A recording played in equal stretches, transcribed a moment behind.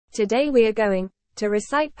Today we are going to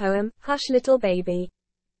recite poem, Hush Little Baby.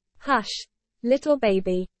 Hush, little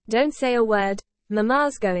baby, don't say a word,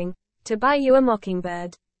 Mama's going to buy you a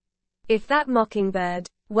mockingbird. If that mockingbird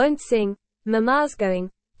won't sing, Mama's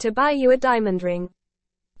going to buy you a diamond ring.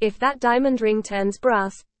 If that diamond ring turns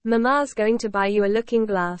brass, Mama's going to buy you a looking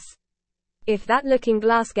glass. If that looking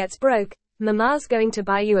glass gets broke, Mama's going to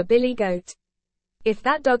buy you a billy goat. If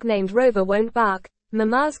that dog named Rover won't bark,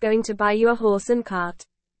 Mama's going to buy you a horse and cart.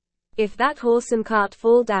 If that horse and cart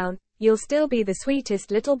fall down, you'll still be the sweetest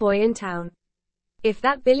little boy in town. If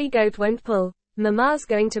that billy goat won't pull, Mama's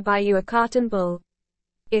going to buy you a cart and bull.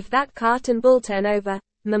 If that cart and bull turn over,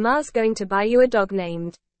 Mama's going to buy you a dog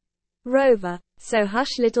named Rover. So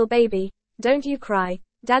hush little baby, don't you cry,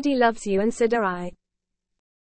 Daddy loves you and so do I.